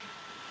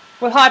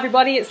Well, hi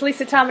everybody, it's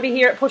Lisa Tamati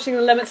here at Pushing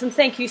the Limits, and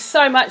thank you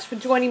so much for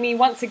joining me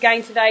once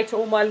again today. To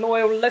all my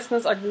loyal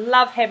listeners, I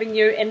love having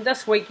you, and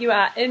this week you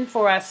are in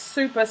for a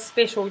super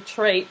special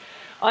treat.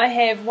 I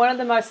have one of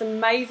the most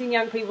amazing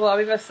young people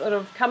I've ever sort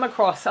of come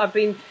across. I've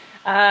been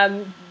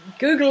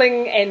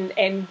Googling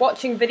and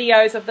watching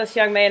videos of this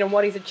young man and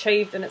what he's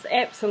achieved, and it's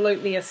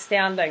absolutely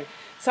astounding.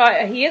 So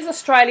he is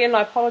Australian.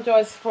 I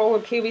apologise for all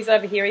the Kiwis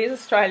over here. He is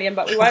Australian,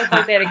 but we won't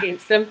hold that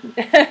against him.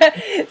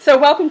 So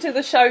welcome to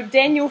the show,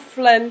 Daniel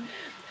Flynn,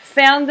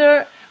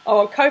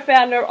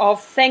 co-founder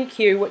of Thank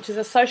You, which is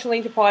a social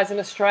enterprise in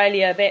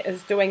Australia that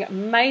is doing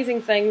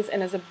amazing things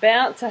and is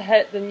about to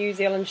hit the New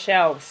Zealand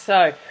shelves.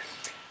 So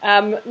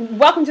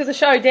welcome to the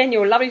show,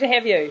 Daniel. Lovely to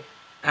have you.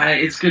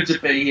 Hey, it's good to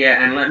be here,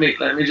 and let me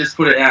just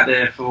put it out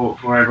there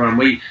for everyone.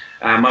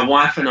 My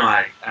wife and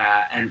I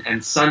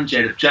and son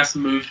Jed have just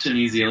moved to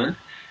New Zealand.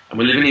 And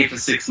we're living here for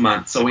 6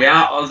 months. So we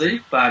are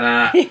Aussie,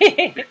 but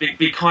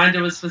be kind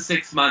to us for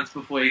 6 months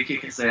before you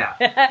kick us out.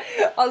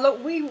 Oh,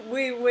 look, we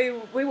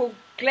will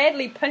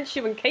gladly pinch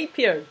you and keep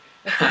you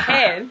if we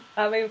can.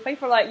 I mean,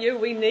 people like you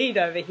we need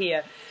over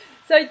here.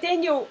 So,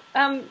 Daniel,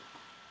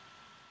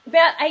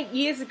 about 8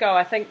 years ago,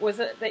 I think, was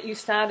it that you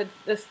started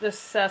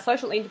this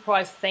social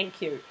enterprise,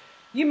 Thank You.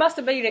 You must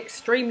have been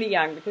extremely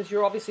young because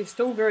you're obviously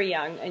still very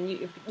young and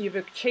you've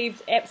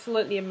achieved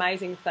absolutely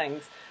amazing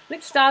things.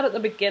 Let's start at the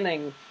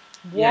beginning.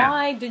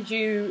 Why did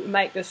you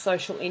make this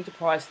social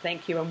enterprise,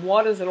 Thank You, and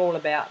what is it all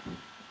about?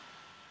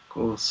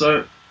 Cool.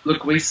 So,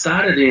 look, we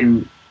started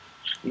in,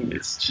 I think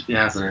it's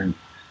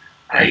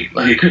 2008.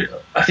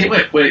 I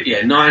think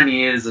we're 9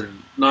 years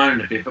and 9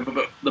 and a bit.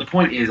 But the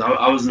point is,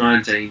 I was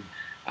 19.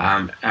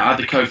 Our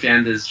other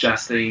co-founders,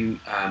 Justine,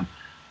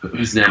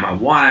 who's now my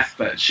wife,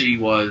 but she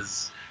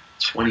was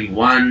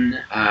 21.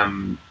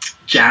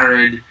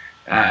 Jared,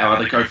 our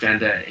other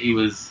co-founder, he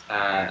was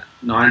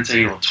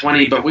 19 or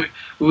 20, but we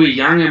were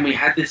young and we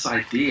had this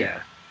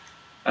idea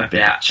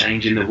about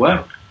changing the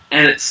world.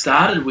 And it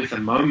started with a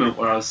moment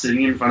where I was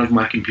sitting in front of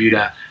my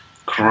computer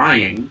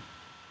crying,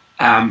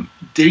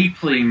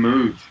 deeply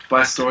moved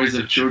by stories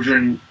of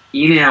children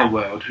in our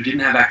world who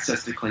didn't have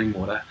access to clean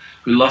water,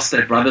 who lost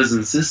their brothers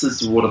and sisters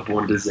to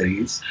waterborne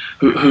disease,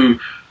 who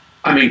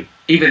I mean,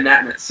 even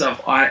that in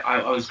itself,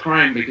 I was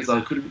crying because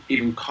I couldn't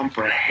even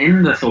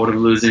comprehend the thought of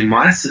losing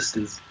my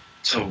sisters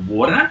to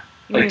water,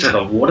 to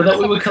the water that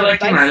we were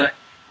collecting.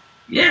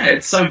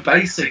 It's so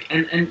basic.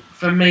 And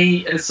for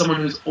me, as someone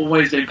who's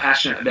always been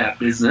passionate about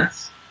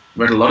business,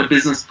 read a lot of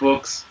business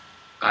books,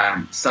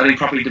 studied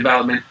property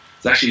development,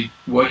 was actually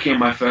working on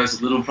my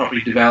first little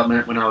property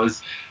development when I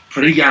was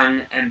pretty young,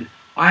 and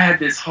I had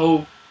this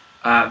whole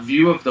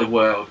view of the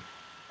world,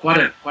 quite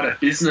a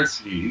business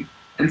view.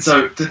 And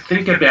so to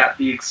think about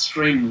the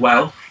extreme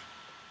wealth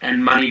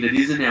and money that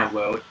is in our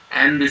world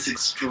and this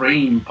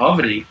extreme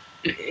poverty,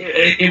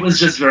 it was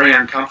just very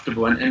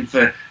uncomfortable. And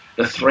for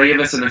the three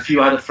of us and a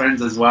few other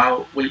friends as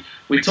well,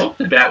 we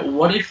talked about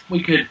what if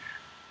we could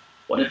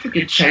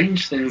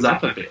change things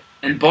up a bit.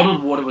 And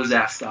bottled water was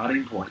our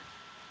starting point.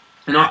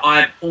 And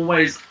I've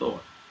always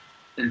thought,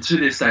 and to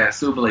this day I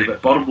still believe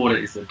that bottled water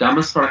is the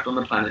dumbest product on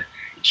the planet.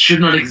 It should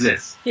not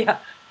exist. Yeah.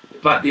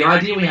 But the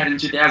idea we had in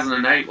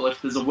 2008, well,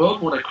 if there's a world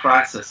water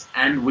crisis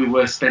and we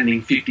were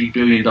spending $50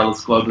 billion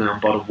globally on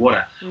bottled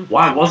water,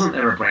 why wasn't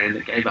there a brand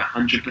that gave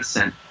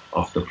 100%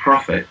 of the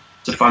profit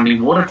to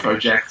funding water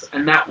projects?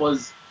 And that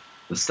was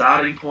the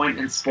starting point.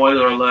 And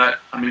spoiler alert,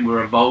 I mean,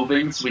 we're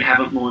evolving, so we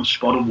haven't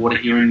launched bottled water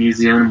here in New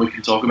Zealand. We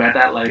can talk about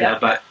that later,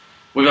 but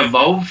we've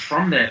evolved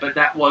from there. But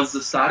that was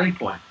the starting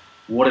point,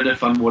 water to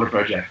fund water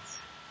projects.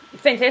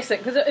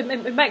 Fantastic, because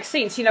it makes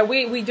sense. You know,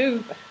 we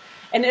do...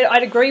 And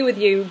I'd agree with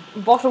you,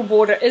 bottled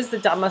water is the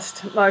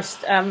dumbest,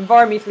 most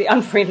environmentally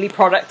unfriendly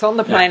product on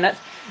the planet.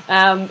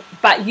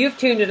 But you've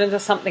turned it into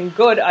something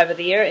good over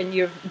there, and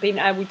you've been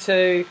able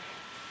to...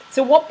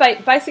 So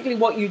basically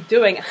what you're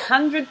doing,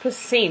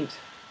 100%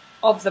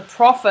 of the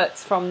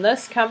profits from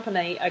this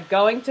company are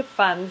going to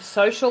fund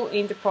social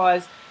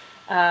enterprise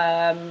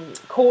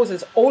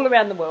causes all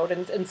around the world,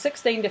 in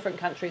 16 different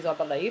countries, I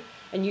believe.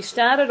 And you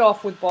started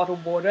off with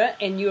bottled water,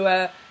 and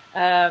you're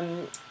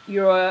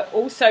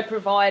also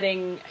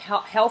providing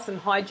health and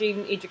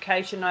hygiene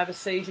education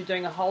overseas. You're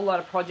doing a whole lot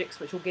of projects,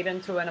 which we'll get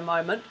into in a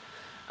moment.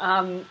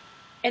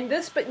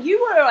 But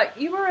you were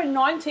a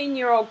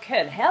 19-year-old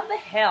kid. How the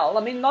hell?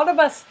 I mean,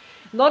 a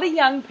lot of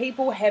young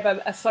people have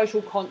a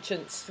social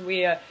conscience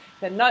where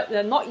they're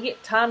not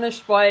yet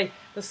tarnished by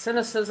the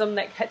cynicism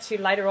that hits you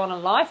later on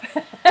in life,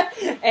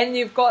 and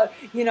you've got,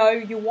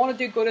 you want to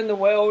do good in the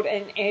world,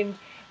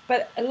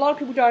 but a lot of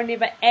people don't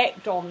ever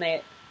act on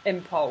that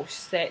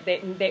impulse,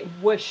 that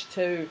wish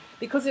to,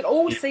 because it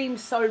all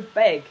seems so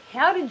big.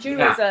 How did you,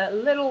 as a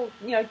little,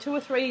 2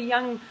 or 3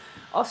 young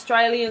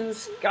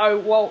Australians, go,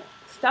 well,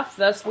 stuff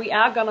this, we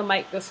are going to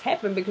make this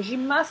happen? Because you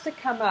must have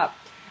come up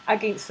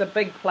against the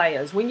big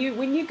players. When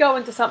you go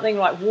into something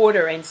like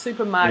water and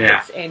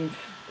supermarkets and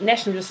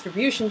national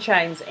distribution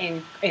chains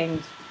and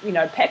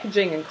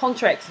packaging and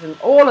contracts and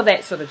all of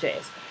that sort of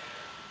jazz,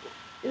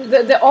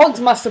 the odds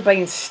must have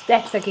been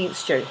stacked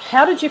against you.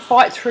 How did you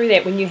fight through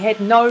that when you had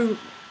no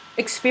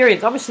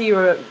experience? Obviously, you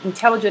were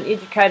intelligent,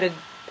 educated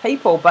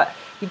people, but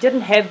you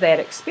didn't have that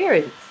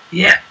experience.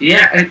 Yeah,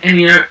 and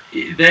you know,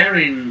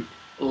 therein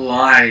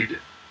lied,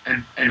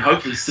 and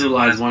hopefully still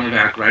lies one of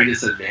our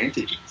greatest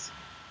advantages.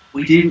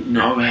 We didn't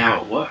know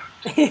how it worked.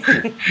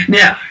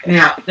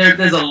 now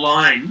there's a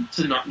line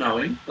to not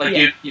knowing.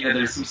 Like you know,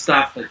 there's some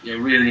stuff that you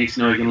really need to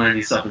know. You can land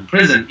yourself in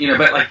prison. You know,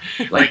 but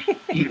like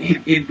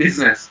in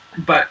business,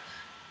 but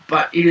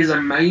it is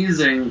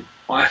amazing.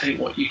 I think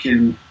what you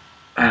can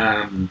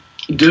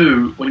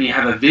do when you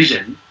have a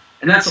vision,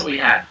 and that's what we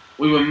had.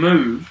 We were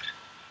moved.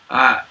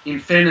 In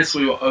fairness,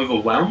 we were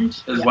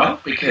overwhelmed as well,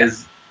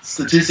 because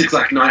statistics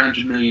like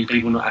 900 million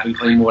people not having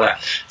clean water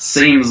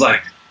seems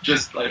like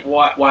just like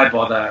why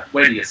bother?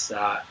 Where do you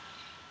start?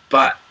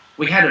 But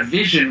we had a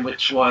vision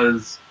which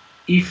was,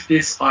 if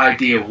this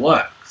idea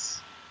works,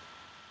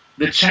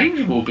 the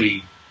change will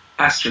be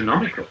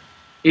astronomical.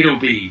 It'll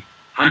be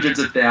hundreds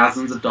of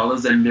thousands of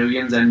dollars and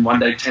millions, and one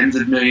day tens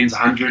of millions,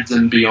 hundreds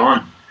and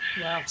beyond.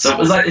 Wow. So it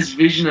was like this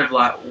vision of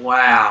like,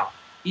 wow,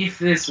 if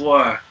this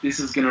worked, this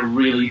is going to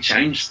really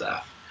change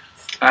stuff.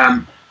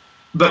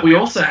 But we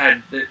also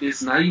had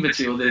this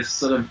naivety, or this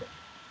sort of,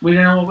 we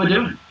don't know what we're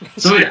doing.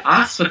 So we'd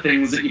ask for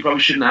things that you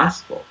probably shouldn't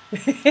ask for.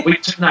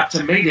 We'd turn up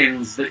to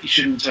meetings that you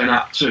shouldn't turn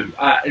up to.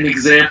 An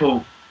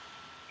example,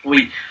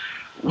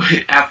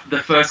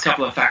 the first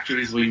couple of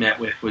factories we met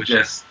with were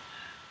just,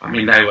 I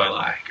mean, they were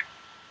like,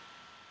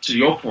 to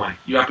your point,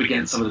 you're up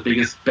against some of the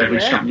biggest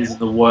beverage companies in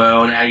the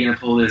world. How are you going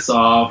to pull this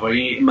off? Where are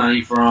you getting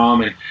money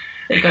from? And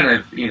it kind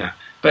of, you know.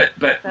 But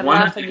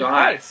one of the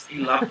guys, he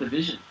loved the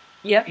vision.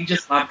 Yeah. He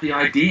just loved the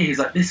idea. He's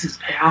like, this is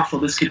powerful.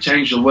 This could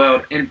change the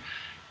world.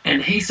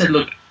 And he said,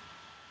 look,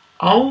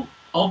 I'll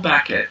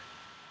back it.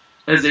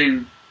 As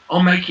in,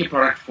 I'll make your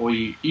product for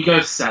you. You go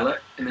sell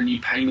it, and then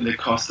you pay me the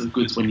cost of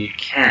goods when you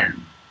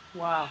can.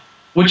 Wow.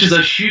 Which is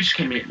a huge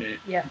commitment.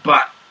 Yeah.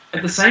 But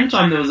at the same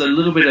time, there was a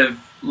little bit of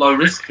low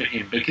risk for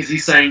him, because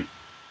he's saying,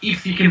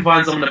 if you can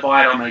find someone to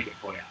buy it, I'll make it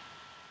for you.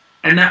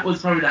 And that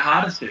was probably the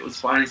hardest bit, was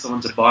finding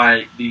someone to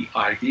buy the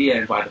idea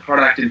and buy the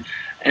product.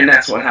 And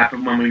that's what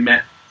happened when we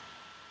met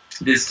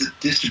this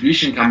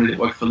distribution company that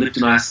worked for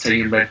Lipton Iced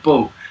Tea and Red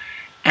Bull.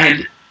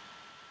 And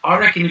I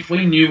reckon if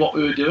we knew what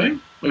we were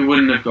doing, we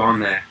wouldn't have gone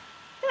there.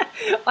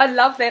 I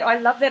love that. I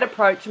love that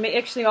approach. I mean,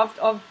 actually,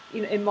 I've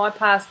in my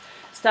past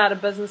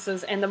started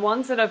businesses, and the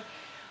ones that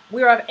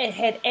where I've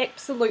had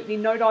absolutely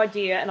no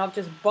idea, and I've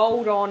just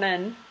bowled on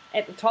in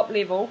at the top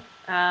level.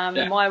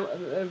 My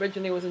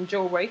originally was in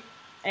jewellery,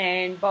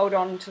 and bowled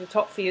on to the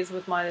top tiers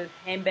with my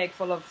handbag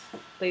full of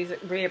these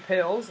rare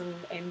pearls,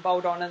 and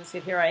bowled on and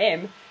said, here I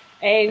am.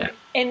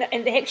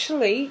 And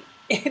actually,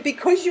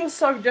 because you're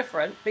so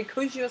different,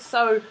 because you're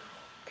so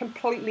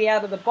completely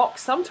out of the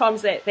box,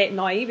 sometimes that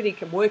naivety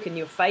can work in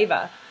your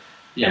favour.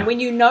 Yeah. And when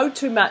you know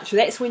too much,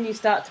 that's when you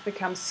start to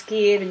become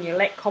scared, and you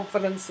lack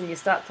confidence, and you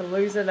start to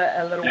lose it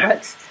a little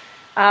bit.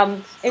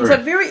 And so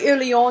very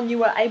early on, you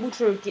were able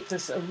to get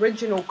this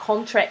original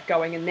contract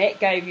going, and that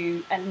gave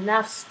you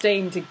enough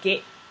steam to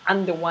get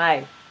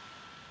underway.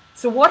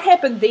 So what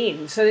happened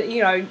then? So,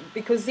 you know,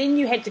 because then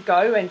you had to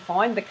go and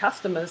find the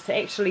customers to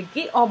actually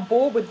get on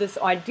board with this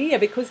idea,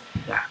 because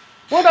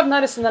what I've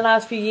noticed in the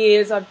last few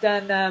years, I've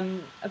done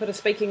a bit of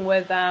speaking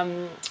with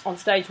on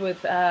stage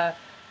with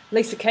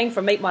Lisa King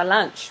from Eat My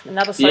Lunch,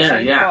 another social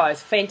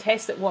enterprise,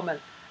 fantastic woman,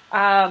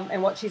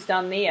 and what she's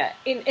done there.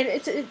 And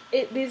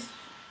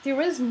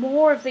there is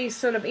more of these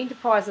sort of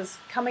enterprises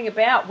coming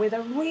about where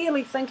they're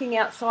really thinking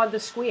outside the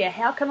square.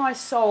 How can I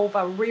solve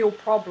a real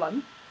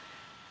problem,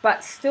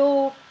 but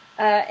still,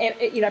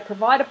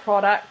 provide a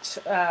product?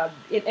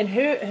 In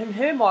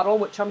her model,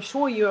 which I'm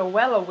sure you are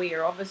well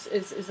aware of,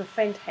 is a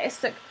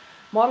fantastic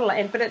model,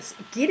 but it's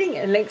getting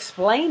and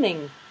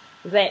explaining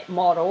that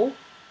model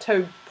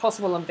to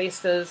possible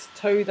investors,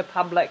 to the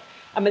public.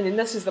 I mean, and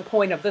this is the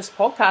point of this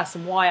podcast,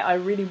 and why I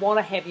really want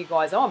to have you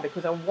guys on,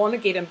 because I want to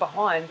get in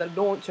behind the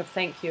launch of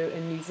Thank You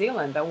in New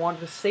Zealand. I want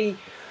to see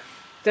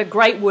the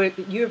great work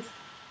that you've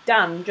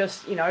done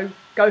just,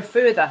 go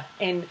further.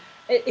 And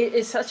it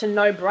is such a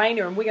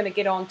no-brainer, and we're going to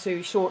get on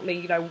to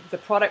shortly, the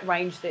product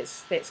range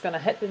that's going to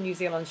hit the New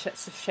Zealand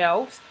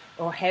shelves,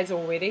 or has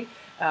already,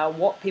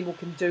 what people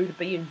can do to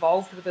be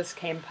involved with this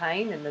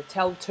campaign, and the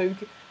Tell To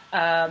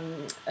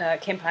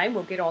campaign.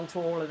 We'll get on to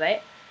all of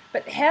that.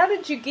 But how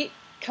did you get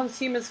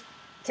consumers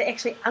to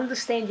actually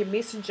understand your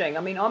messaging?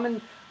 I mean,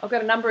 I've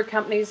got a number of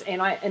companies,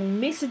 and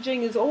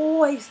messaging is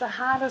always the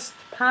hardest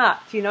part,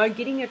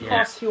 getting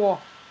across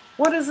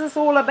what is this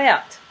all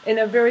about in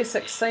a very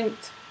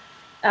succinct,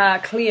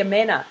 clear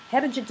manner. How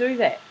did you do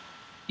that?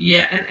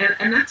 Yeah,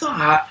 and that's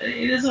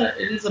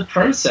it is a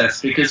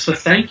process, because for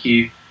Thank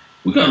You,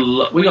 we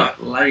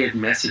got layered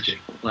messaging.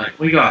 Like,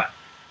 we got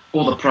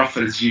all the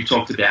profits you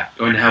talked about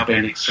going to help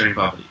end extreme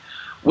poverty.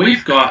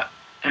 We've got,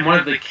 and one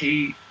of the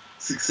key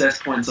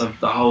success points of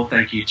the whole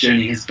Thank You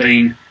journey has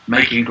been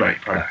making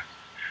great product.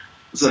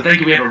 So Thank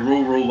You, we have a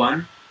rule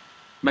 1,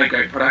 make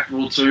great product.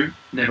 Rule 2,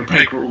 never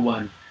break rule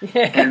 1.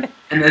 Yeah.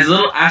 And there's a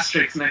little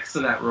asterisk next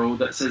to that rule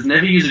that says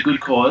never use a good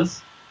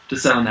cause to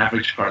sell an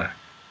average product.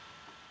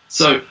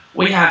 So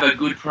we have a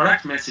good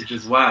product message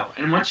as well.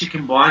 And once you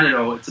combine it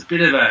all, it's a bit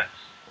of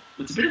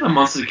a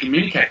monster to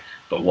communicate.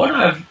 But what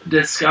I've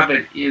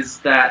discovered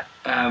is that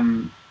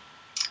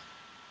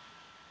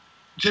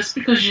just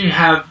because you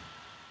have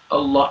a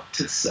lot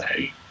to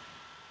say,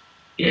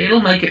 yeah, it'll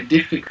make it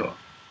difficult.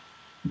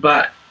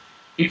 But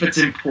if it's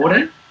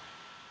important,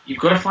 you've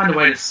got to find a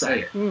way to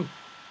say it.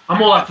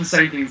 I'm all up for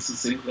saying things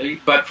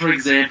succinctly, but for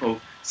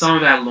example, some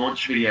of our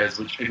launch videos,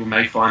 which people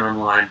may find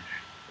online,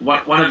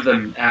 one of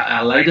them,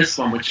 our latest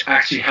one, which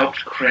actually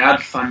helped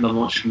crowdfund the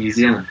launch of New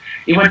Zealand,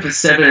 it went for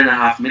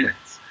 7.5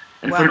 minutes.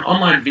 And for an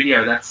online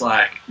video, that's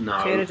like, no,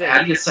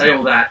 how do you say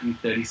all that in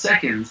 30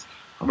 seconds?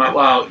 I'm like,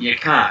 well, you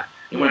can't.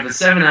 It went for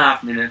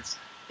 7.5 minutes,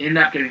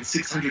 ended up getting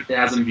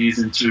 600,000 views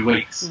in 2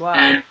 weeks. Wow.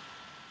 And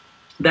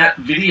that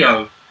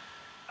video,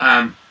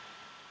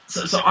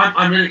 so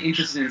I'm really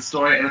interested in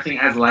story, and I think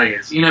it has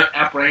layers. You know,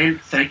 our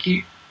brand, thank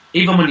you,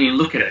 even when you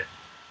look at it,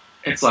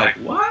 it's like,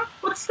 what?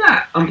 What's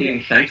that? I'm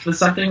getting thanked for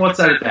something? What's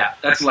that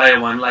about? That's layer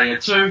 1. Layer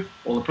 2,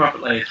 all the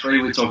profit. Layer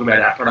 3, we talk about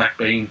our product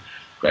being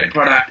great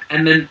product.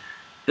 And then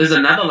there's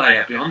another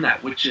layer beyond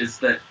that, which is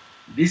that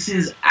this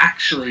is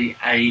actually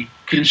a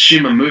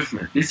consumer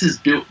movement. This is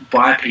built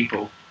by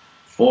people,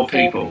 for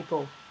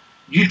people.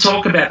 You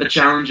talk about the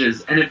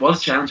challenges, and it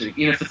was challenging.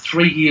 You know, for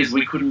 3 years,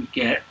 we couldn't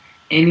get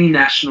any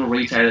national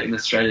retailer in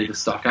Australia to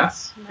stock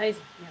us.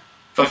 Amazing, yeah.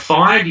 For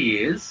 5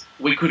 years,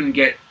 we couldn't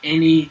get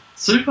any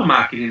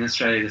supermarket in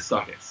Australia to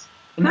stock us.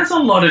 And that's a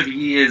lot of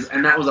years,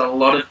 and that was a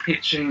lot of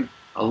pitching,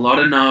 a lot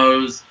of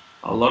no's,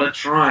 a lot of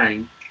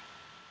trying.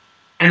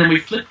 And then we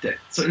flipped it.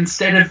 So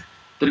instead of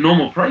the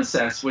normal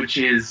process, which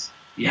is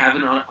you have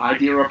an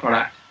idea or a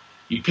product,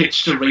 you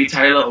pitch to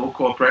retailer or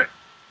corporate,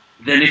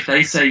 then if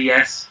they say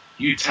yes,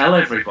 you tell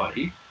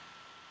everybody.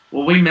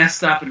 Well, we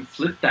messed up and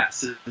flipped that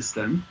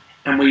system,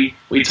 and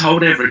we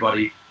told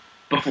everybody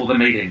before the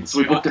meeting. So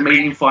we booked a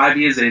meeting 5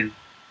 years in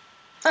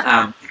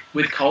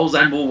with Coles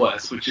and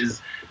Woolworths, which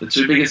is the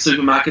two biggest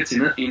supermarkets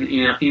in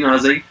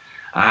Aussie.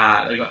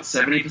 They got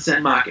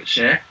 70% market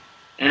share.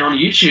 And on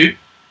YouTube,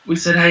 we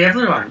said, hey,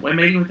 everyone, we're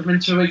meeting with them in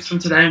 2 weeks from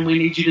today, and we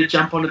need you to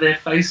jump onto their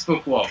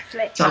Facebook wall.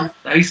 Tell them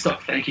they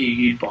stock, thank you,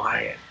 you'd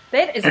buy it.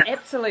 That is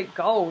absolute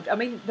gold. I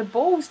mean, the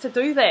balls to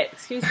do that,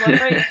 excuse my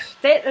French,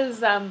 that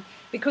is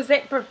because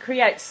that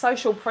creates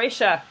social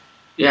pressure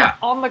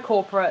on the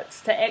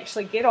corporates to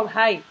actually get on,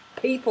 hey,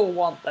 people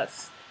want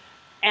this.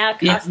 Our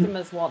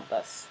customers want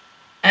this.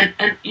 And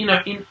you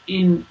know,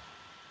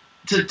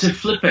 to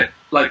flip it,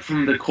 like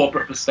from the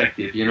corporate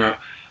perspective, you know,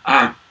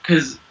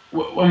 because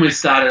when we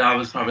started, I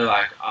was probably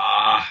like,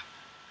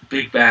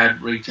 big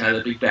bad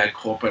retailer, big bad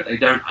corporate, they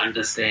don't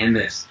understand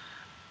this.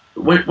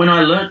 When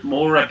I learnt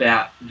more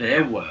about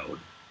their world,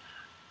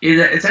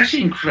 it's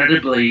actually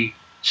incredibly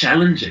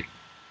challenging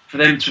for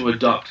them to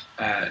adopt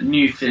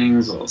new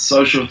things or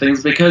social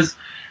things because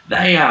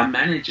they are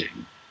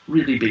managing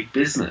really big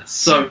business.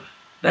 So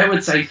they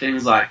would say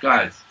things like,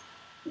 guys,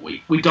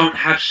 we don't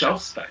have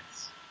shelf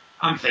space.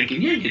 I'm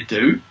thinking, yeah, you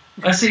do.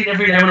 I see it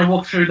every day when I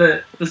walk through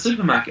the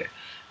supermarket.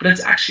 But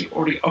it's actually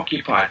already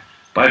occupied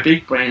by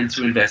big brands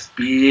who invest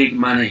big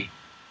money.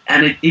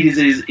 And it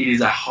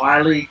is a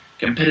highly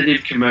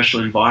competitive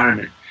commercial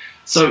environment.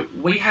 So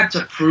we had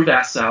to prove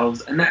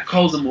ourselves, and that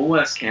Coles and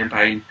Woolworths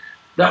campaign,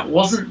 that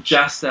wasn't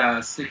just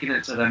a sticking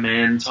it to the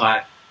man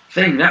type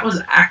thing. That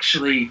was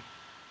actually,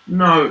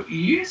 no,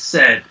 you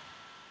said,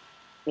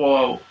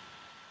 well,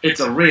 it's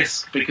a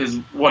risk because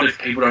what if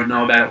people don't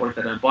know about it? What if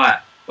they don't buy it?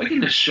 We're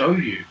going to show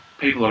you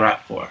people are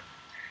up for it.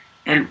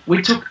 And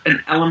we took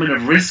an element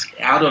of risk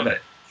out of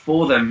it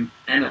for them,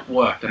 and it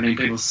worked. I mean,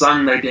 people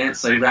sung, they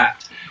danced, they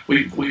rapped.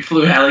 We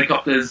flew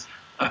helicopters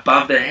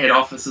above their head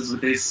offices with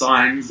these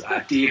signs,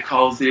 dear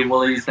Coles, dear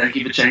Woolies, thank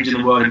you for changing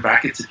the world, in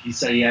brackets if you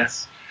say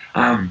yes.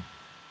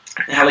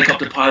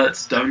 Helicopter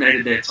pilots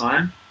donated their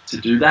time to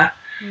do that.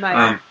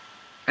 And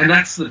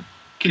that's the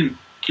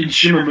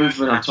consumer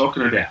movement I'm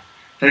talking about.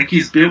 Thank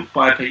you's built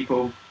by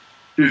people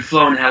who've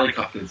flown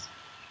helicopters.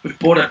 We've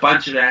bought a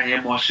bunch of our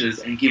hand washers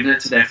and given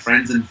it to their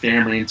friends and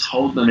family and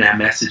told them our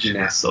message and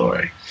our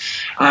story.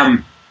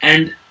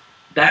 And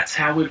that's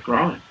how we've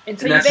grown. And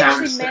so you've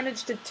actually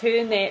managed to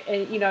turn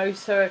that, you know,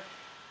 so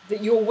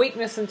that your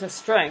weakness into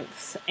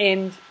strengths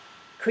and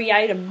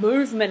create a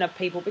movement of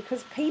people,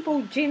 because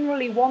people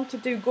generally want to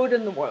do good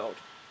in the world.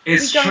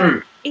 It's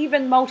true.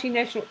 Even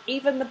multinational,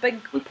 even the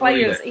big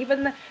players,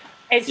 even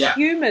as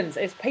humans,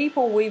 as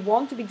people, we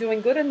want to be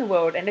doing good in the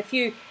world. And if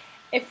you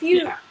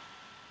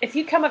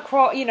come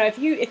across, you know, if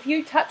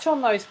you touch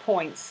on those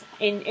points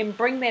and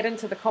bring that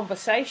into the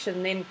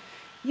conversation, then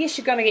yes,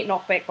 you're going to get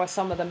knocked back by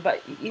some of them, but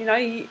you know,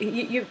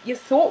 you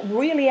thought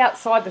really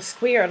outside the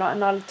square, and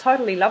I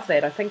totally love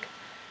that. I think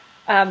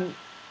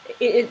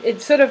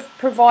it sort of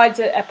provides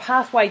a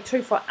pathway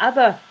too for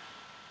other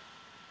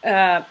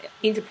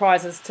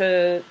enterprises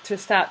to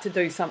start to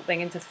do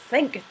something and to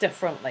think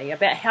differently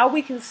about how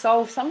we can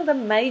solve some of the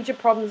major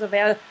problems of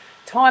our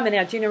time and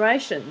our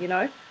generation. You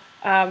know,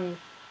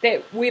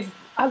 that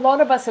a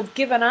lot of us have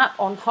given up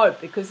on hope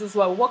because as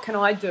well, what can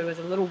I do as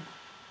a little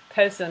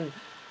person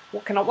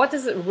what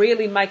does it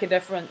really make a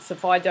difference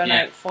if I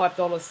donate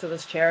 $5 to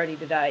this charity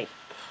today?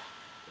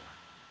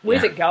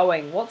 Where's it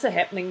going? What's it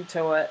happening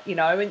to it? You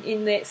know,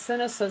 in that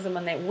cynicism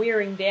and that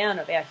wearing down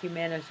of our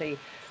humanity.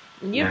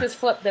 And you've just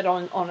flipped it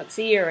on its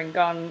ear and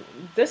gone,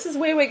 this is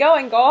where we're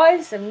going,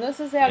 guys, and this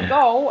is our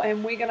goal,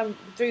 and we're going to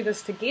do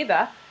this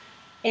together,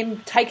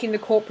 and taking the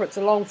corporates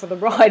along for the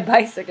ride,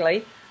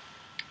 basically,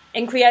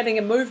 and creating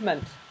a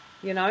movement,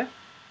 you know.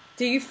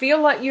 Do you feel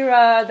like you're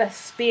the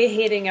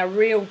spearheading a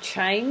real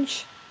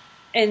change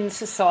in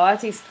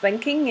society's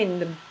thinking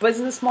and the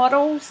business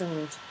models?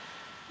 And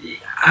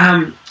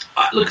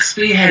look,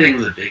 spearheading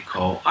is a big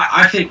call.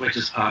 I think we're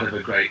just part of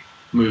a great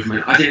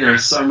movement. I think there are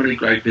so many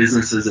great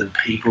businesses and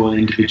people and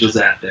individuals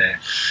out there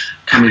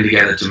coming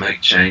together to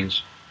make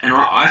change, and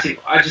I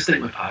just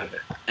think we're part of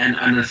it. And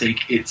I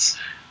think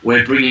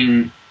we're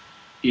bringing,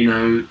 you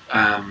know,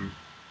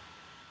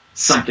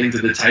 something to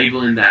the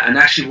table in that. And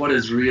actually, what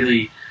is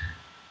really,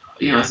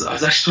 you know, I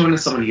was actually talking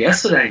to someone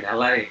yesterday in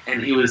LA,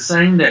 and he was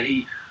saying that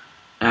it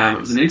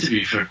was an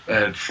interview for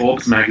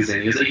Forbes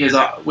magazine. He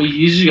goes, we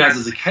use you guys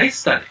as a case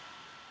study.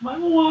 I'm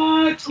like,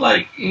 what?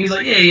 Like, he's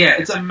like, yeah,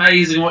 it's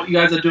amazing what you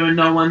guys are doing.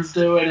 No one's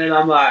doing it.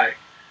 I'm like,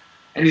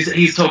 and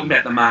he's talking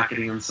about the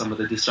marketing and some of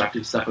the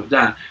disruptive stuff we've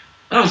done.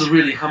 That was a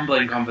really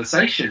humbling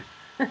conversation.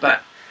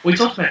 But we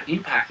talked about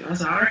impact, and I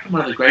was like, I reckon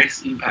one of the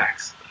greatest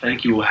impacts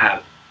Thank You will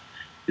have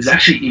is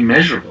actually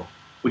immeasurable.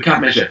 We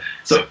can't measure it.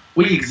 So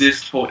we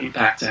exist for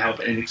impact to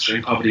help end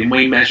extreme poverty, and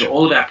we measure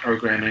all of our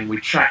programming. We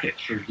track it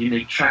through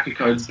unique tracker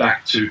codes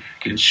back to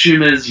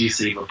consumers. You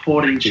see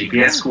reporting,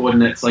 GPS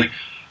coordinates. Like,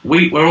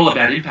 we're all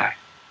about impact.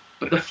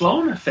 But the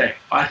flow-on effect,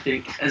 I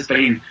think, has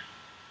been,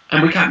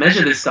 and we can't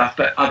measure this stuff,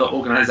 but other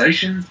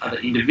organizations, other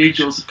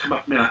individuals have come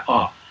up to me like,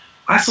 oh,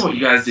 I saw what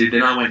you guys did,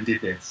 then I went and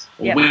did this.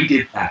 Or we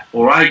did that.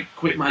 Or I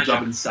quit my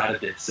job and started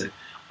this.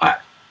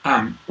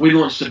 And we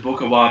launched a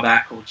book a while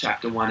back called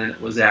Chapter 1, and it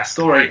was our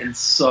story, and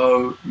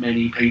so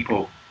many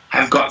people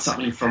have got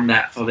something from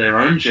that for their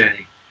own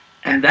journey.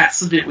 And that's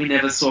the bit we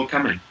never saw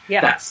coming.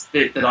 Yeah. That's the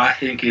bit that I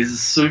think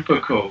is super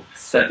cool.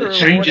 That the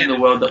change in the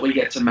world that we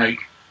get to make,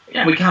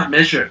 we can't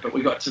measure it, but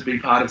we got to be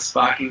part of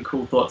sparking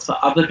cool thoughts for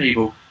other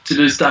people to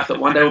do stuff that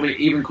one day will be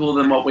even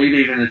cooler than what we've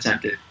even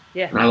attempted.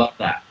 Yeah. And I love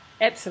that.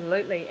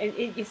 Absolutely,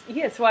 and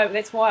that's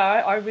why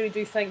I really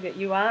do think that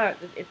you are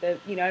at the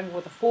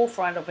with the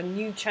forefront of a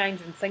new change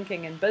in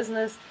thinking in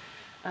business,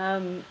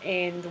 and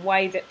the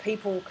way that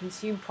people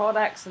consume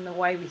products and the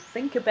way we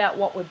think about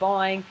what we're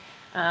buying,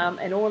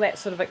 and all that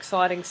sort of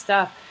exciting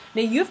stuff.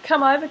 Now, you've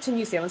come over to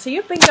New Zealand, so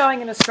you've been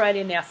going in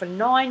Australia now for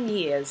 9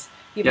 years.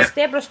 You've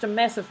established a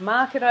massive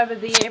market over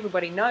there.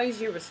 Everybody knows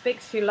you,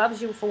 respects you,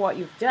 loves you for what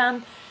you've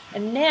done.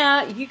 And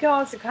now you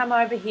guys have come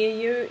over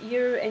here,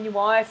 you and your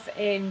wife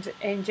and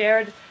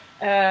Jared.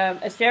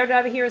 Is Jared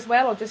over here as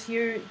well, or just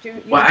you?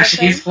 Well,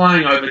 actually, he's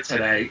flying over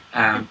today,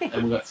 and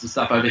we've got some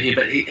stuff over here,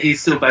 but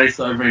he's still based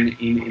over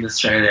in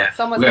Australia.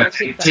 We've got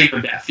a team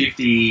of about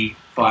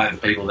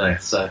 55 people there.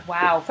 So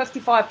wow,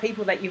 55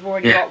 people that you've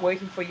already got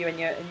working for you in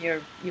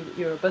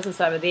your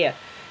business over there.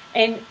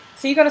 And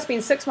so you're going to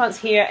spend 6 months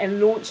here and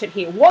launch it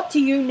here. What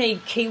do you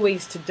need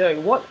Kiwis to do?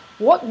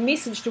 What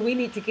message do we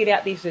need to get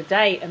out there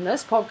today in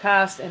this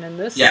podcast and in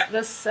this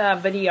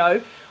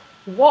video?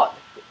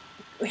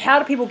 How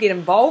do people get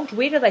involved?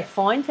 Where do they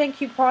find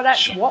Thank You products?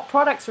 Sure. What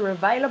products are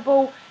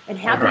available? And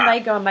how can they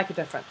go and make a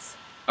difference?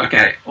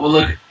 Okay. Well,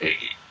 look,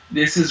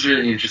 this is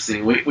really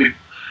interesting. We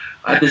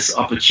had this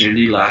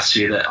opportunity last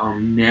year that I'll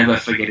never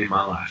forget in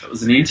my life. It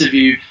was an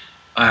interview,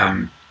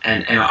 and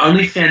I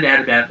only found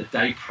out about it the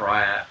day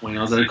prior when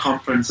I was at a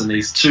conference, and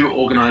these two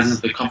organisers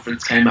of the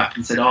conference came up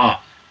and said, "Oh,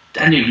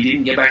 Daniel, you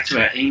didn't get back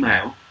to our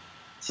email."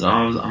 So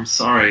I'm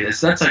sorry. They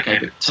said, "That's okay,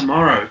 but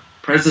tomorrow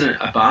President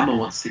Obama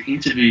wants to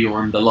interview you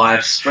on the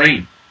live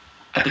stream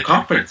at the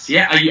conference.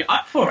 Yeah, are you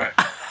up for it?"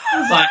 I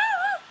was like,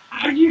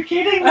 "Are you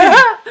kidding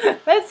me?"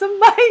 That's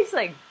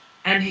amazing.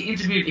 And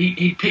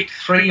he picked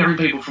 3 young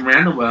people from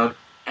around the world,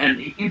 and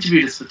he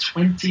interviewed us for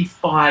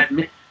 25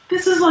 minutes.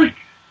 This is like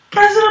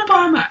President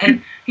Obama,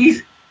 and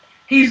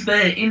he's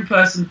there in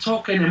person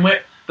talking, and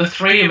the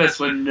 3 of us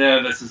were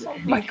nervous as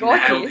anything. My God,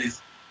 had all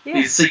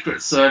his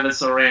Secret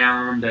Service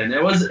around, and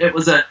it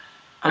was a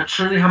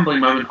truly humbling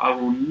moment I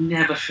will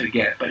never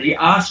forget. But he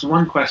asked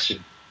one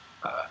question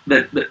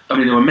there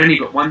were many,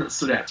 but one that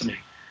stood out to me.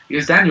 He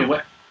goes,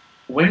 "Daniel,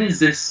 when is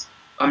this?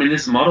 I mean,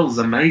 this model is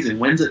amazing.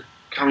 When's it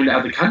coming to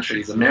other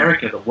countries,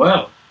 America, the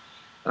world?"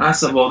 And I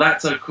said, "Well,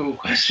 that's a cool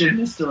question,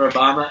 Mr.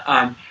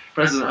 Obama,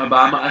 President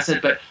Obama." I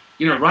said, "But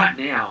right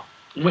now,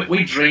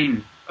 we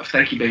dream of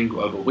Thank You being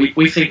global.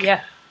 We think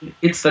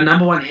it's the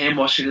number 1 hand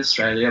wash in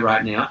Australia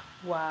right now."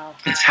 Wow.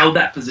 It's held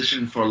that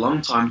position for a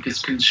long time because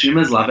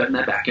consumers love it and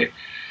they back it.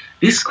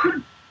 This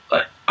could,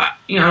 I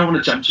don't want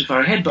to jump too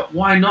far ahead, but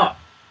why not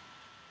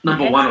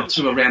number 1 or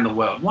 2 around the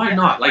world? Why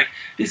not? Like,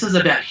 this is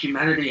about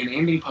humanity and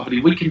ending poverty.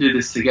 We can do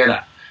this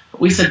together. But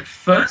we said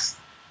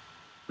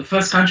the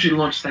first country to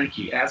launch Thank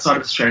You outside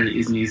of Australia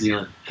is New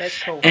Zealand.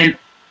 That's cool. And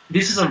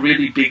this is a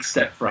really big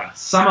step for us.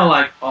 Some are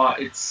like, "Oh,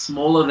 it's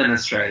smaller than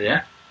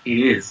Australia." It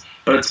is.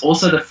 but it's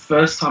also the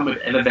first time we've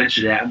ever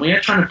ventured out, and we are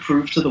trying to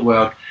prove to the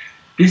world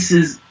this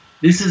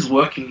is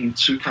working in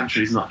 2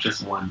 countries, not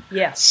just one.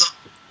 Yeah. So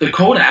the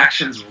call to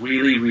action is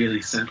really,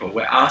 really simple.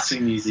 We're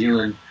asking New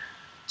Zealand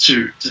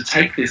to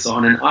take this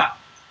on, and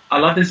I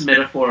love this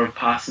metaphor of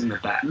passing the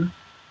baton.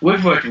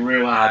 We've worked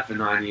real hard for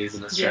 9 years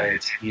in Australia,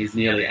 10 years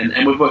nearly,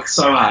 and we've worked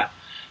so hard.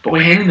 But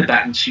we're handing the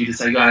baton to you to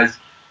say, guys,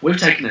 we've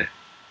taken it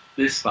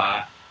this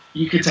far.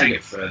 You could take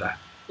it further.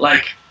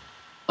 Like,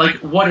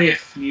 what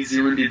if New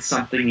Zealand did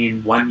something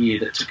in 1 year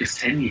that took us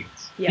 10 years?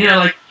 Yeah. You know,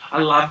 like,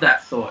 I love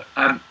that thought.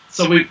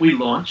 So we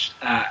launched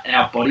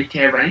our body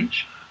care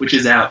range, which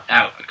is our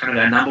kind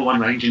of our number 1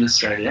 range in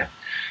Australia.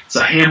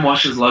 So hand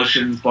washes,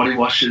 lotions, body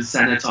washes,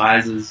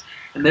 sanitizers,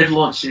 and they've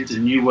launched into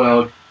New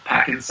World,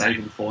 Pack and Save,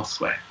 and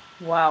Foursquare.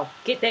 Wow.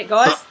 Get that,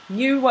 guys? So,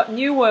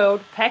 New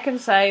World, Pack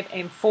and Save,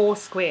 and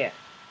Foursquare.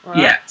 Right?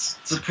 Yeah.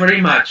 So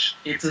pretty much,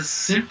 it's as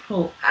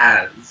simple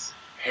as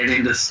head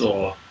into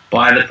store,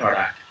 buy the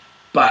product.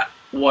 But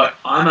what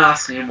I'm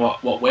asking and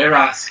what we're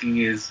asking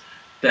is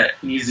that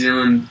New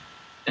Zealand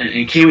and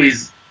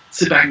Kiwis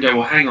sit back and go,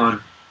 well, hang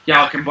on,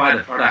 yeah, I can buy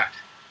the product,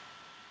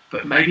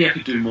 but maybe I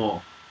could do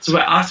more. So we're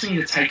asking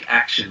you to take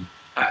action.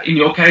 In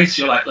your case,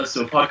 you're like, let's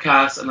do a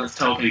podcast and let's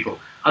tell people.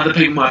 Other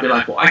people might be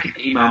like, well, I could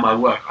email my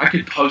work. I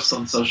could post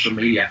on social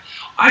media.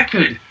 I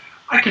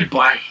could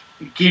buy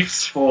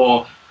gifts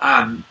for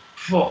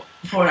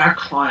our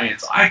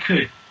clients.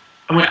 And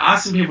we're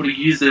asking people to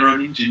use their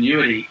own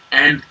ingenuity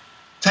and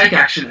take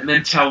action and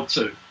then tell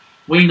too.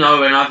 We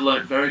know, and I've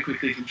learned very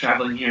quickly from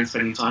traveling here and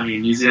spending time here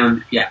in New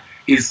Zealand,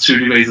 is 2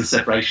 degrees of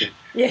separation.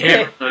 Yeah.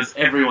 Everyone knows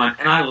everyone,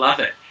 and I love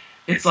it.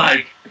 It's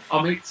like,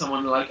 I'll meet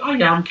someone like, oh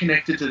yeah, I'm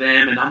connected to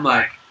them, and I'm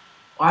like,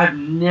 I've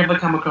never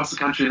come across a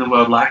country in the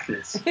world like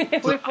this.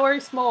 We're very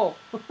small.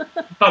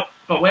 but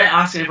we're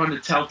asking everyone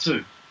to tell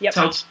 2. Yep.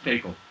 Tell 2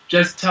 people.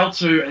 Just tell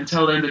 2 and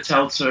tell them to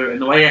tell 2.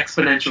 And the way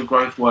exponential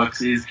growth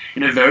works is,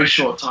 in a very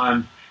short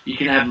time, you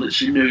can have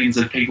literally millions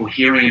of people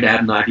hearing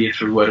about an idea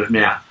through word of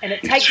mouth. And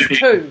it takes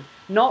 2,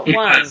 not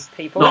 1,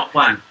 people. Not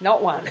 1.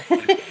 Not 1.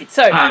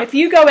 So if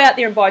you go out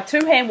there and buy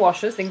 2 hand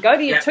washers, then go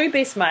to your 2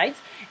 best mates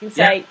and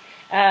say,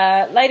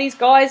 ladies,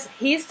 guys,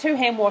 here's 2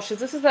 hand washers.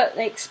 This is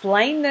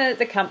explain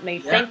the company.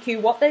 Thank you.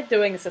 What they're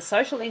doing is a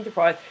social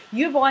enterprise.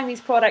 You're buying these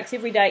products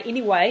every day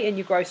anyway in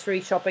your grocery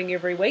shopping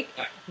every week.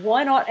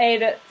 Why not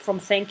add it from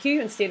thank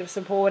you instead of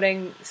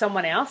supporting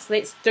someone else?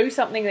 Let's do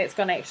something that's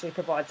going to actually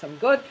provide some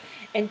good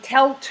and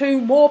tell 2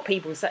 more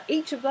people. So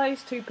each of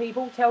those 2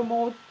 people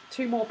tell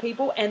 2 more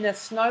people, and the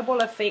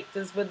snowball effect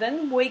is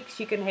within weeks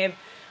you can have,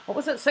 what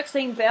was it,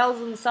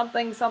 16,000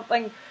 something?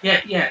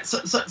 Yeah.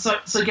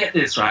 So get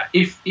this right.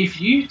 If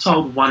you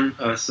told 1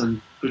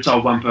 person who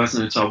told 1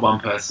 person who told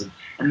 1 person,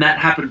 and that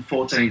happened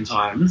 14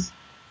 times,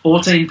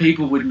 14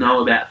 people would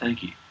know about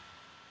thank you.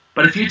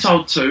 But if you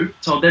told them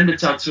to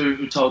tell 2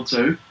 who told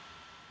 2,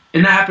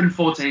 and that happened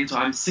 14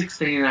 times,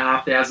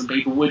 16,500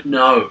 people would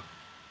know.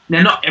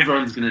 Now, not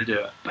everyone's going to do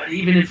it, but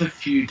even if a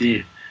few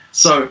did.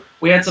 So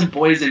we had some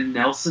boys in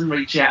Nelson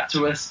reach out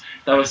to us.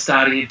 They were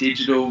starting a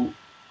digital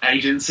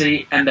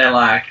agency, and they're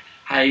like,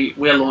 hey,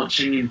 we're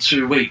launching in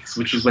 2 weeks,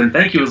 which was when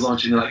Thank You was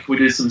launching. They're like, can we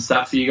do some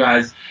stuff for you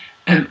guys?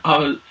 And I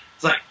was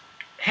like,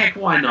 heck,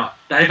 why not?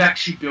 They've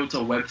actually built a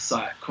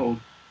website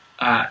called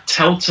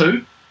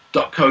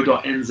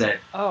tell2.co.nz.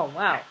 Oh,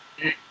 wow.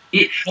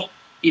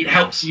 It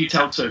helps you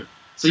tell 2.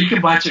 So you can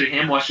buy 2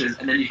 hand washers,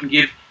 and then you can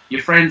give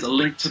your friends a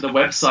link to the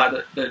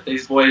website that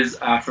these boys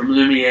from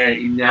Lumiere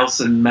in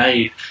Nelson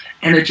made,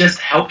 and it just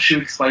helps you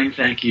explain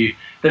thank you.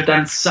 They've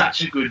done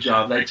such a good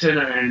job. They turn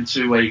it around in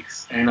 2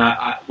 weeks, and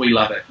we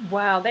love it.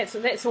 Wow,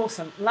 that's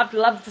awesome.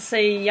 Love to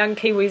see young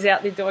Kiwis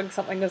out there doing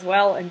something as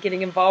well and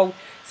getting involved.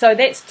 So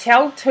that's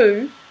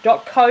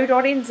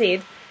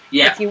tell2.co.nz.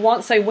 Yeah. If you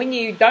want, so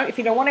if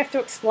you don't want to have to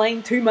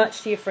explain too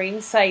much to your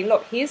friends, say,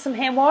 look, here's some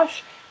hand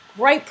wash,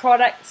 great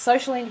product,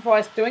 social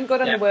enterprise, doing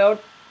good in the world.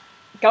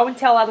 Go and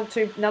tell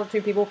another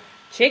two people,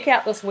 check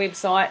out this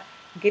website,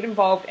 get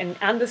involved and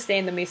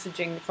understand the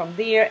messaging from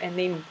there, and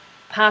then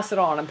pass it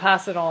on and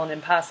pass it on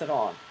and pass it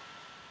on.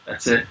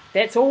 That's it.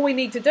 That's all we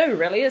need to do,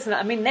 really, isn't it?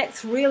 I mean,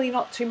 that's really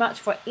not too much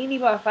for any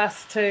of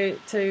us to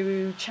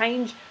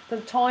change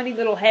the tiny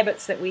little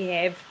habits that we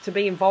have to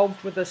be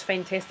involved with this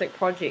fantastic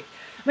project.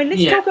 I mean,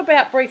 let's talk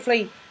about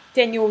briefly,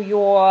 Daniel,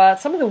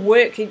 some of the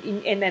work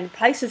and the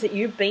places that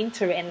you've been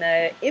to and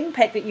the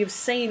impact that you've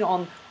seen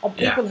on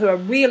people who are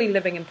really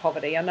living in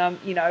poverty and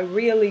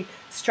really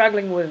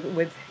struggling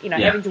with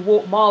having to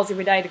walk miles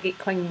every day to get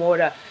clean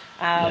water.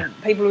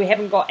 People who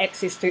haven't got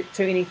access to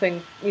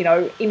anything,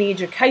 any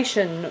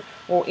education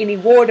or any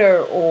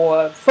water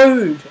or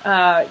food,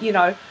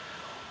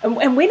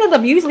 And when are the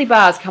muesli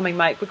bars coming,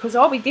 mate? Because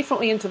I'll be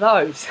definitely into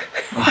those.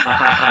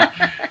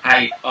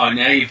 Hey,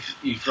 now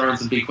you've thrown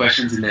some big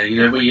questions in there.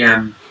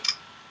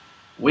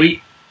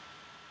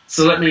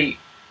 So let me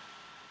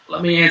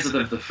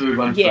answer the food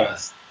one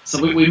first.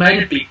 So we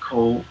made a big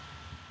call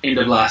end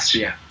of last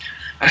year.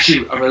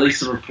 Actually, I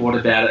released a report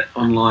about it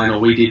online, or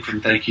we did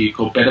from Thank You,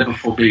 called Better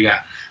Before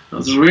Bigger. It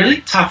was a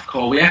really tough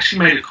call. We actually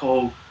made a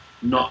call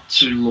not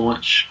to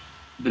launch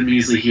the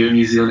muesli here in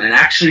New Zealand, and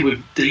actually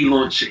we've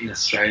de-launched it in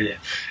Australia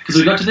because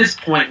we got to this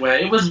point where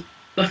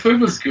the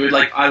food was good.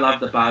 Like, I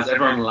loved the bars,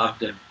 everyone loved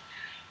them,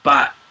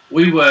 but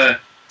we were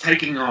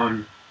taking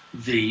on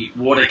the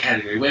water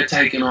category. We're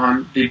taking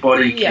on the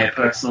body care,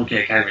 personal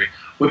care category.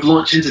 We've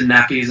launched into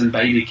nappies and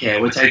baby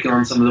care. We're taking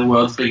on some of the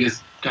world's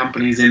biggest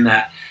companies in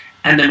that,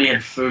 and then we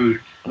had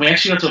food, and we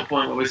actually got to a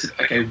point where we said,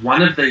 okay,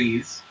 one of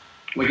these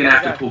we're going to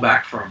have to pull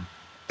back from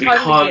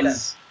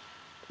because.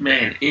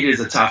 Man, it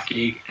is a tough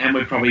gig, and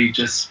we probably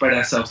just spread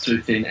ourselves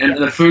too thin. And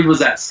the food was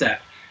that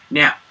step.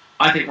 Now,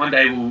 I think one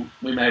day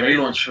we may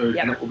relaunch food,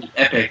 and it will be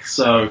epic.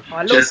 So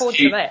I look forward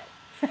to that.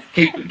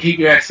 keep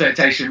your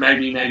expectation.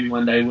 Maybe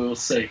one day we'll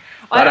see.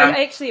 But,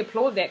 I actually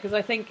applaud that because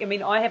I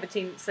have a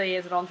tendency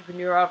as an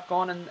entrepreneur. I've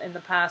gone in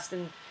the past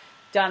and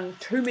done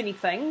too many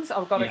things.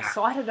 I've got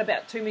excited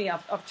about too many.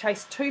 I've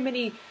chased too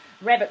many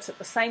rabbits at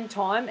the same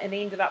time and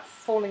ended up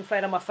falling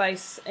flat on my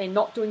face and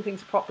not doing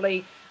things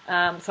properly.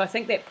 So I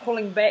think that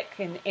pulling back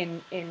and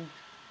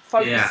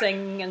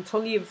focusing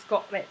until you've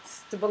got that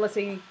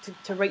stability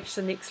to reach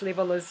the next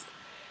level is,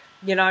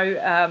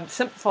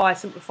 simplify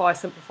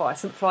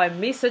a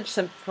message,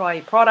 simplify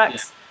your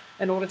products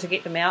in order to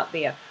get them out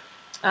there.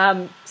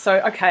 I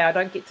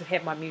don't get to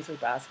have my muesli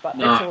bars, but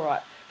that's all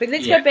right. But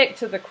let's go back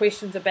to the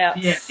questions about,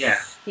 where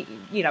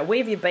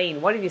have you been?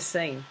 What have you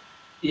seen?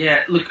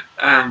 Yeah, look,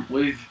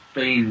 we've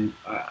been...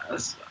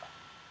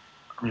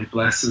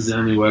 blessed is the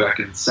only word I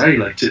can say,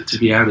 like to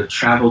be able to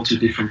travel to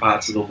different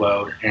parts of the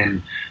world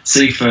and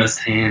see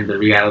firsthand the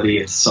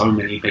reality of so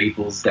many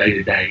people's day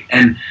to day.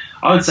 And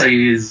I would say it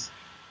is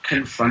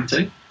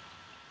confronting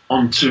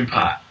on two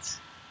parts.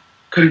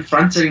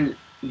 Confronting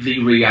the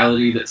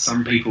reality that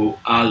some people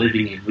are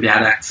living in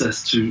without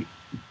access to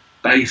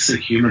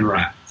basic human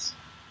rights.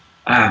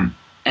 And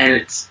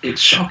it's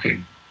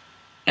shocking.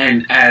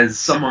 And as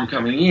someone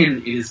coming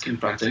in, it is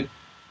confronting.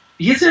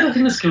 Here's the other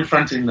thing that's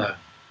confronting though.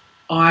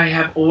 I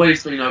have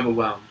always been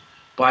overwhelmed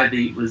by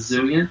the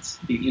resilience,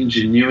 the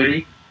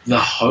ingenuity, the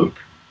hope,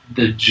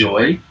 the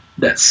joy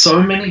that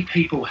so many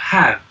people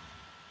have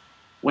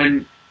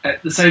when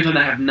at the same time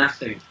they have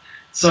nothing.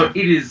 So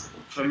it is,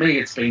 for me,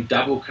 it's been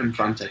double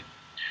confronting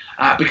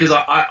because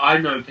I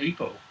know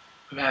people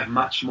who have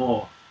much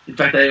more. In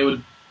fact, they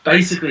would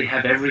basically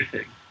have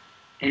everything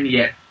and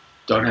yet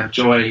don't have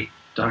joy,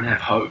 don't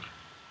have hope,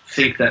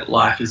 think that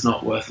life is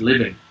not worth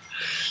living.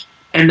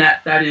 And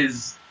that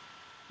is,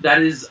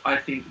 I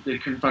think, the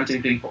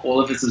confronting thing for all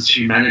of us as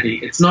humanity.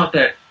 It's not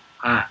that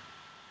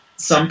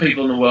some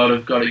people in the world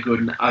have got it good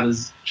and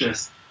others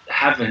just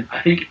haven't.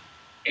 I think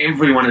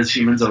everyone as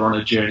humans are on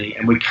a journey,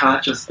 and we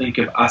can't just think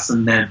of us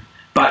and them.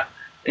 But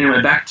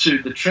anyway, back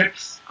to the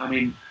trips.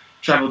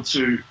 Travelled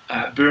to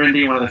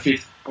Burundi, one of the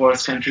fifth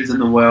poorest countries in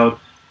the world,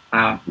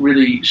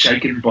 really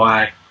shaken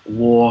by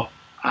war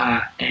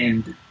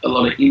and a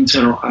lot of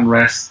internal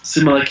unrest.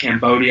 Similar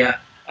Cambodia,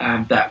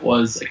 that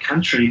was a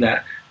country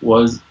that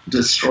was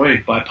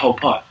destroyed by Pol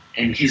Pot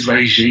and his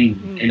regime.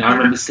 Mm-hmm. And I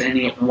remember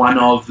standing at one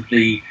of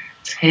the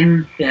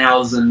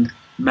 10,000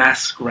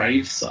 mass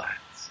grave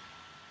sites.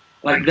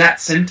 Like, that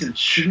sentence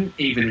shouldn't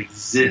even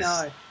exist.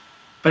 No.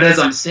 But as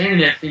I'm standing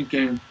there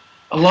thinking,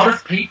 a lot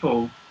of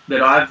people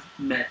that I've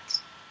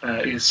met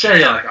in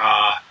Australia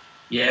are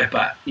like,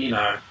 but,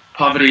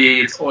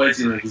 poverty, it's always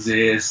going to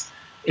exist.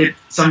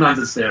 Sometimes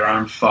it's their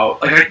own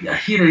fault. Like, I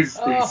hear these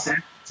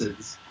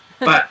sentences.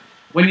 But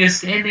when you're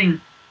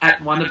standing at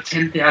one of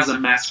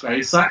 10,000 mass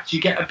grave sites, you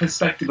get a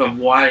perspective of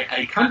why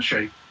a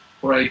country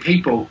or a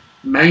people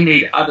may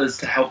need others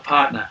to help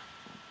partner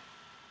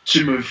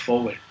to move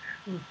forward.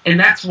 Mm. And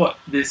that's what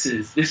this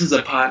is. This is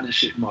a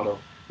partnership model.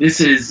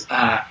 This is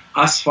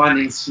us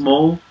finding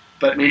small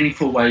but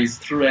meaningful ways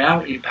through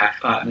our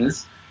impact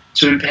partners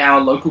to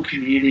empower local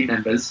community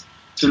members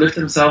to lift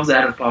themselves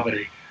out of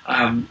poverty.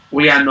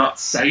 We are not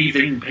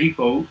saving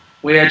people.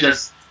 We are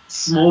just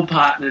small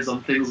partners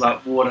on things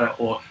like water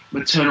or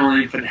maternal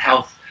and infant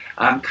health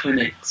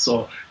clinics,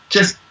 or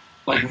just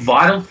like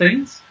vital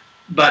things.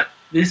 But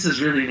this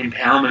is really an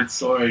empowerment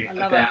story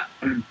about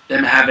them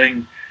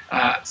having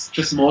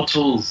just more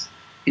tools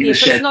in the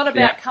shed. It's not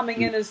about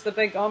coming in as the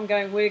big,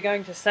 we're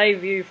going to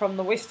save you from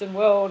the Western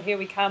world, here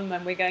we come,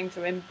 and we're going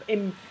to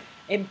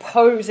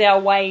impose our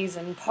ways,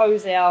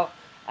 impose our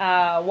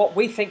what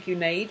we think you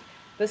need.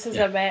 This is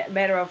a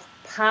matter of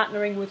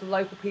partnering with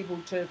local people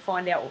to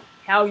find out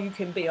how you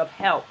can be of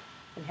help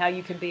and how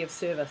you can be of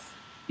service.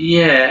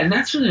 Yeah, and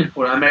that's really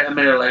important. I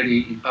met a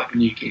lady in Papua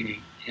New Guinea,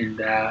 and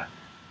it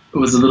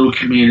was a little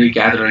community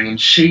gathering, and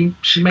she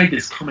made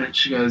this comment.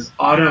 She goes,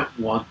 I don't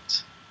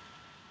want,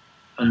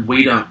 and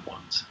we don't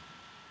want,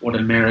 what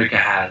America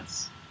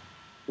has,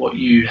 what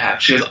you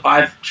have. She goes,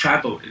 I've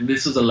travelled, and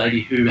this was a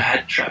lady who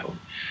had travelled.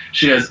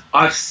 She goes,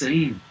 I've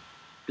seen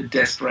the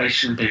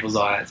desperation in people's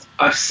eyes.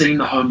 I've seen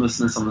the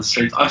homelessness on the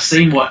streets. I've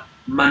seen what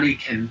money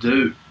can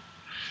do.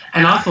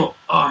 And I thought,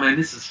 oh man,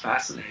 this is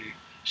fascinating.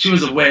 She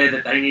was aware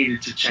that they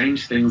needed to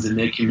change things in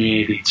their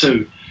community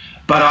too.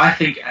 But I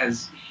think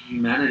as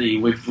humanity,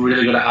 we've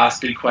really got to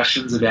ask big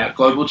questions about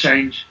global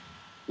change,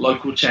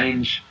 local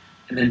change,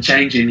 and then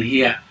change in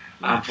here.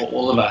 for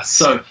all of us.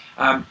 So,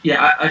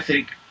 I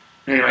think,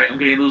 anyway, I'm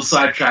getting a little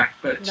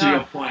sidetracked, but to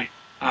your point,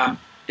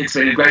 it's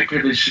been a great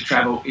privilege to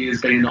travel. It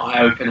has been an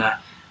eye-opener.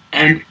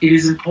 And it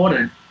is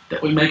important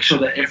that we make sure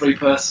that every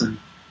person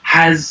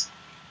has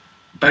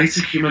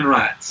basic human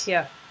rights.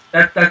 Yeah.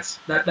 That's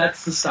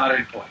the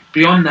starting point.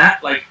 Beyond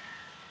that,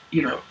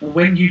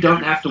 when you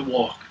don't have to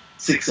walk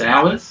 6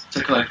 hours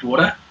to collect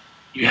water,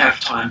 you have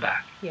time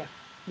back. Yeah.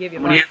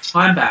 And when you have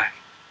time back,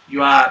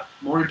 you are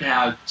more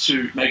empowered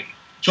to make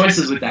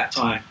choices with that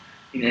time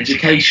in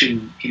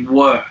education, in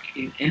work,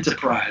 in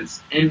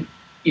enterprise. And,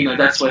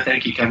 that's where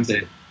thank you comes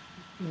in.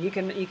 You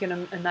can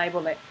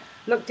enable that.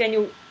 Look,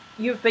 Daniel,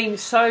 you've been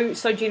so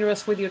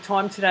generous with your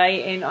time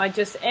today, and I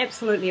just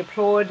absolutely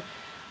applaud.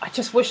 I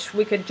just wish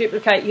we could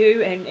duplicate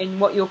you and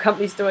what your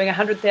company's doing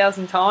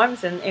 100,000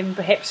 times, and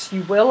perhaps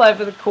you will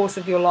over the course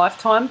of your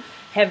lifetime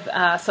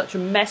have such a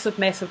massive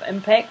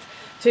impact.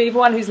 To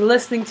everyone who's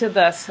listening to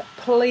this,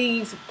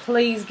 please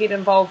get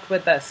involved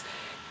with this.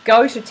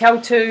 Go to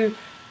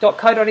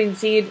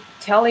tell2.co.nz,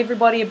 tell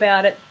everybody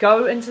about it,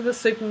 go into the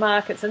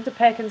supermarkets, into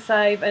Pack and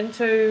Save,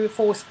 into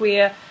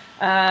Foursquare,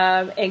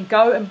 and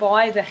go and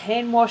buy the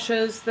hand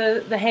washers,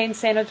 the hand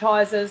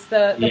sanitizers,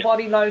 the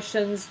body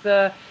lotions,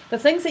 the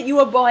things that you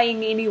are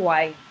buying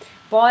anyway.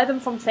 Buy them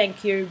from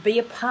Thank You, be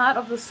a part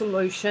of the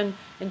solution,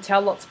 and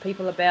tell lots of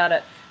people about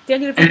it.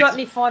 Daniel, have you got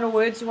any final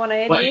words you want to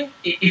add here?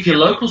 If your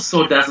local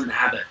store doesn't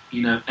have it,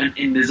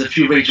 and there's a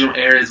few regional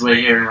areas where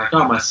you're hearing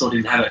my store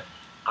didn't have it,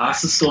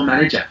 ask the store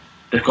manager.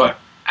 They've got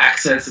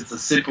access. It's a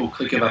simple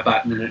click of a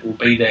button and it will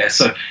be there.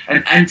 So,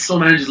 and store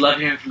managers love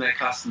hearing from their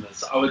customers.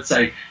 So I would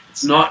say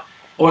it's not,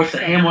 or if the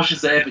hand wash is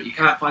there but you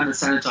can't find the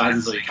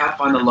sanitizers or you can't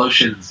find the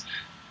lotions,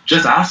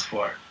 just ask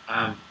for it.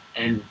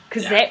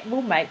 Because that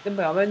will make them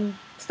go and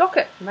stock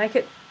it, make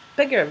it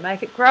bigger,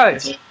 make it grow.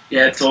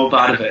 It's all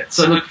part of it.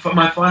 So look, for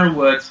my final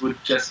words would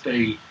just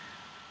be,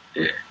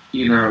 it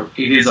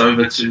is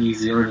over to New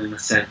Zealand in a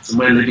sense, and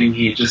we're living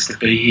here just to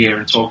be here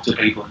and talk to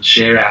people and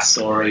share our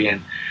story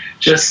and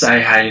just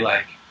say, hey,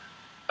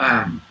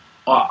 I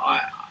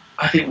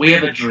think we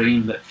have a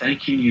dream that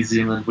Thank You New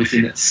Zealand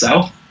within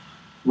itself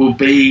will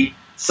be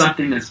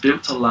something that's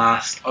built to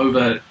last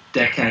over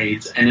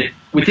decades, and it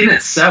within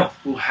itself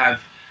will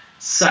have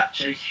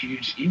such a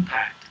huge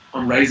impact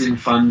on raising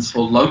funds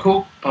for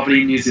local poverty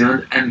in New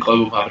Zealand and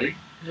global poverty.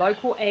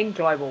 Local and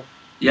global.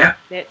 Yeah.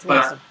 That's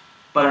awesome.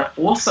 But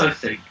I also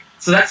think,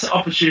 so that's an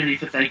opportunity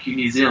for Thank You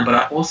New Zealand, but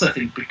I also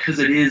think because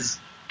it is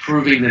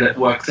proving that it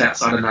works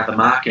outside another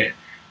market,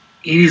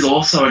 it is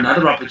also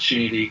another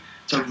opportunity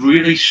to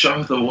really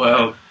show the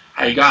world,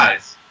 hey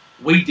guys,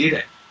 we did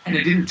it. And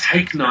it didn't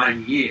take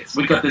 9 years.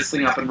 We got this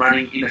thing up and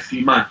running in a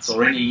few months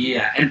or in a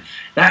year. And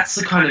that's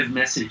the kind of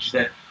message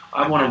that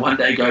I want to one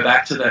day go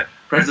back to the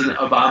President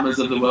Obamas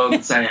of the world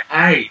and say,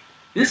 hey,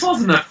 this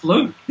wasn't a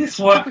fluke. This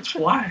worked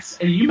twice.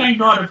 And you may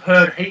not have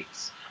heard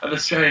heaps of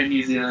Australia and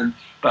New Zealand,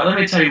 but let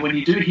me tell you, when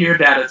you do hear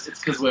about it, it's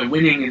because we're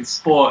winning in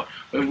sport,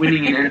 we're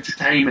winning in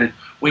entertainment.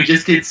 We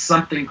just did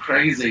something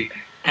crazy,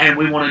 and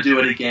we want to do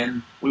it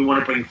again. We want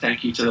to bring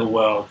thank you to the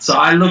world. So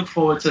I look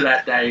forward to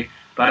that day,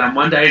 but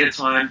one day at a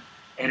time,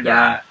 and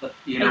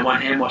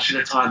one hand wash at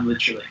a time,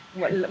 literally.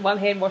 One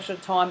hand wash at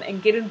a time,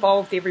 and get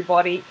involved,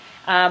 everybody.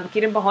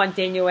 Get in behind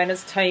Daniel and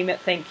his team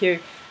at Thank You.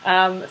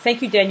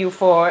 Thank you, Daniel,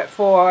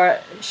 for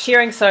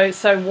sharing so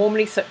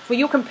warmly, for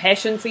your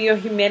compassion, for your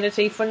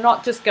humanity, for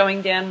not just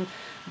going down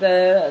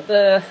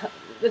the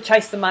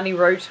chase the money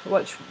route,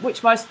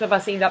 which most of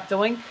us end up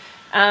doing,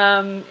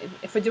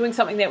 for doing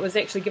something that was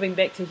actually giving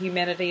back to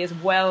humanity, as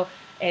well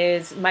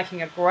as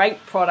making a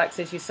great product,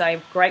 as you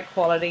say, great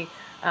quality,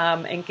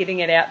 and getting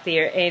it out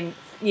there. And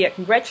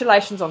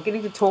congratulations on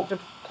getting to talk to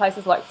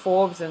places like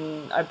Forbes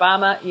and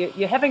Obama.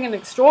 You're having an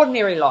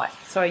extraordinary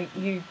life. So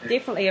you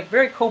definitely a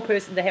very cool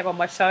person to have on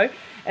my show.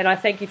 And I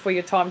thank you for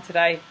your time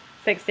today.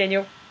 Thanks,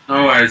 Daniel.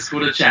 No worries.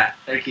 Cool to chat.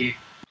 Thank you.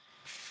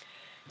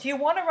 Do you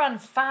want to run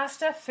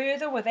faster,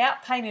 further,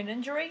 without pain and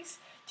injuries?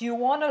 Do you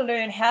want to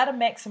learn how to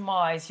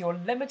maximize your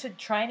limited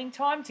training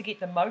time to get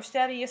the most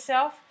out of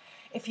yourself?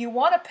 If you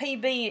want a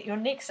PB at your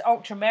next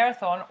ultra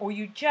marathon, or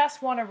you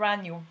just want to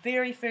run your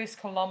very first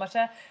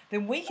kilometre,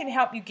 then we can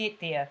help you get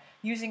there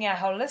using our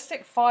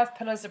holistic 5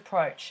 pillars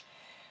approach.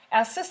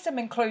 Our system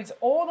includes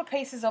all the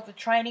pieces of the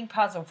training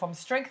puzzle, from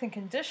strength and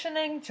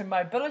conditioning to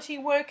mobility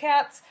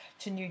workouts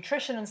to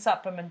nutrition and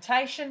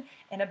supplementation,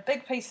 and a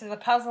big piece of the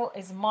puzzle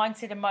is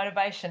mindset and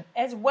motivation,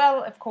 as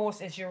well, of course,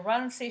 as your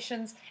run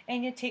sessions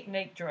and your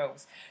technique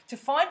drills. To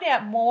find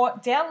out more,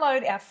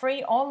 download our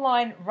free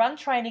online run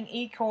training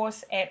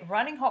e-course at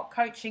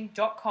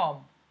runninghotcoaching.com.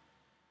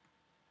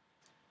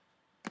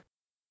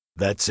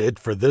 That's it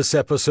for this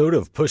episode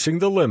of Pushing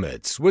the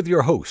Limits with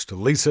your host,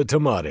 Lisa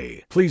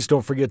Tamati. Please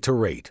don't forget to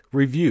rate,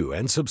 review,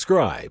 and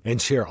subscribe,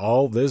 and share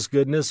all this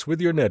goodness with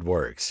your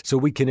networks so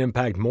we can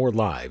impact more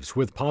lives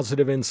with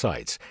positive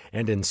insights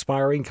and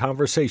inspiring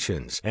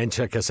conversations. And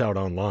check us out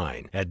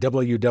online at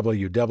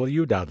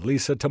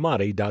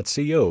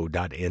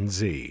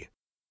www.lisatamati.co.nz.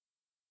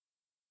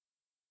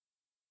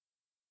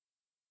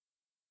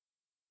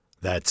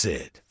 That's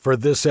it for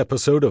this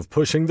episode of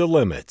Pushing the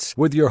Limits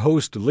with your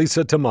host,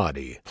 Lisa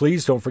Tamati.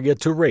 Please don't forget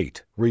to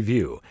rate,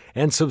 review,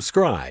 and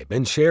subscribe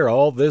and share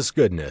all this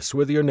goodness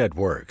with your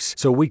networks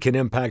so we can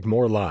impact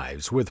more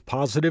lives with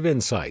positive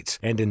insights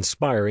and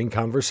inspiring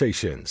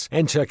conversations.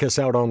 And check us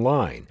out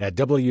online at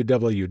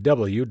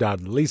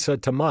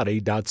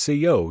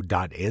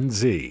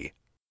www.lisatamati.co.nz.